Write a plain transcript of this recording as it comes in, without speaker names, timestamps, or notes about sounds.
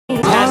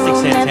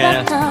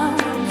Santana.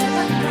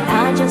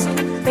 I just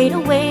fade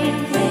away.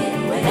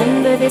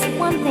 Remember this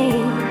one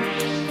thing,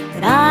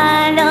 that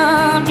I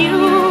loved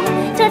you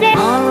today.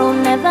 Tomorrow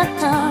never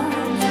comes.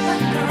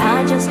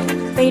 I just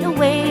fade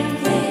away.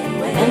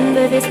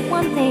 Remember this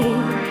one thing,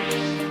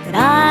 that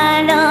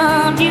I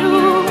loved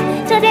you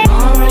today.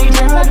 Tomorrow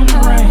never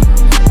comes.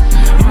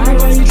 I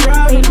just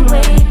fade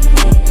away.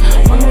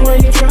 Remember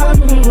this one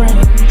thing,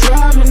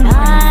 that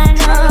I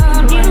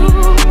loved you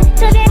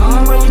today.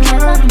 Tomorrow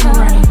never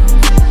comes.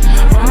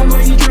 I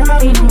just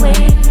fade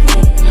away.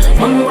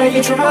 Remember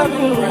this one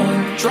thing,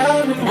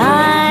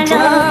 I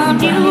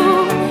love you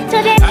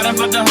today. I done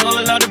fucked a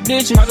whole lot of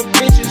bitches.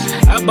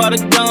 I bought a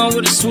gun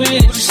with a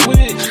switch.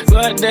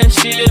 Got that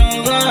shit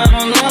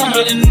online.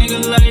 Hit a nigga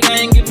like I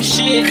ain't give a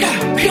shit.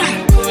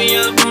 Put me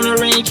up on the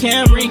ring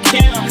cam.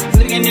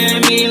 Looking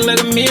at me like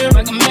a mirror.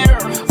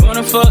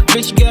 Wanna fuck,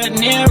 bitch, got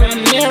nearer.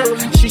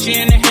 She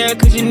in the hair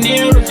cause you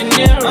nearer.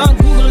 I'm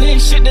googling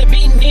shit that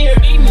be near.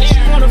 She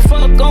wanna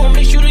fuck on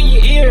me, shoot in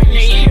your ear.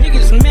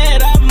 Niggas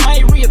mad, I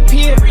might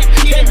reappear.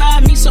 They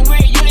ride me somewhere,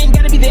 you ain't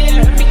gotta be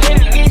there.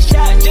 You get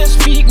shot,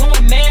 just feet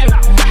going there.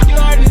 You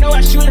already know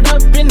I shoot it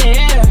up in the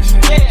air.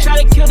 Try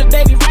to kill the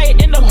baby right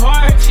in the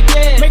heart.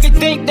 Make her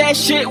think that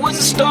shit was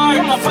a start.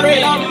 Mama,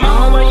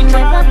 why you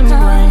driving the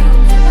rain?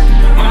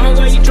 Mama,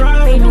 why you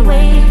driving the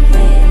rain?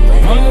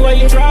 Mama, why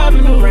you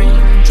driving the rain?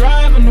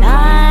 Driving the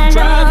rain.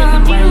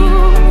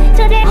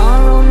 Today,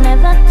 tomorrow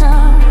never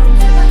comes.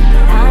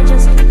 I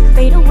just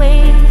fade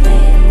away.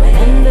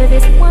 Remember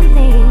this one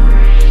thing,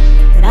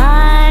 that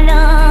I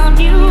love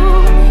you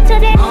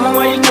today. Mama,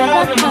 why you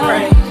driving the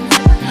rain?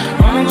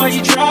 Mama, why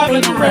you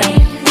driving the rain?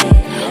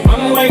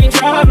 Mama, why you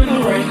driving the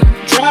rain?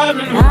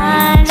 Driving the rain.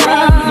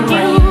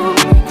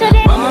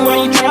 Mama, why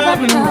you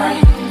driving the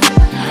rain?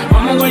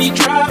 Mama, why you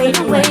driving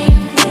the rain?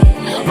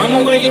 Mama,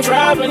 why you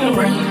driving the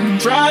rain?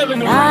 Driving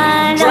the rain.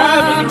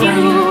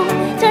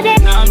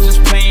 Now I'm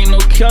just playing no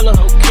killer.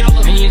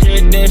 And you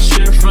heard that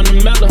shit from the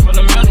middle.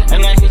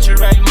 And I hit you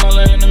right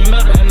molar in the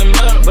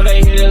middle.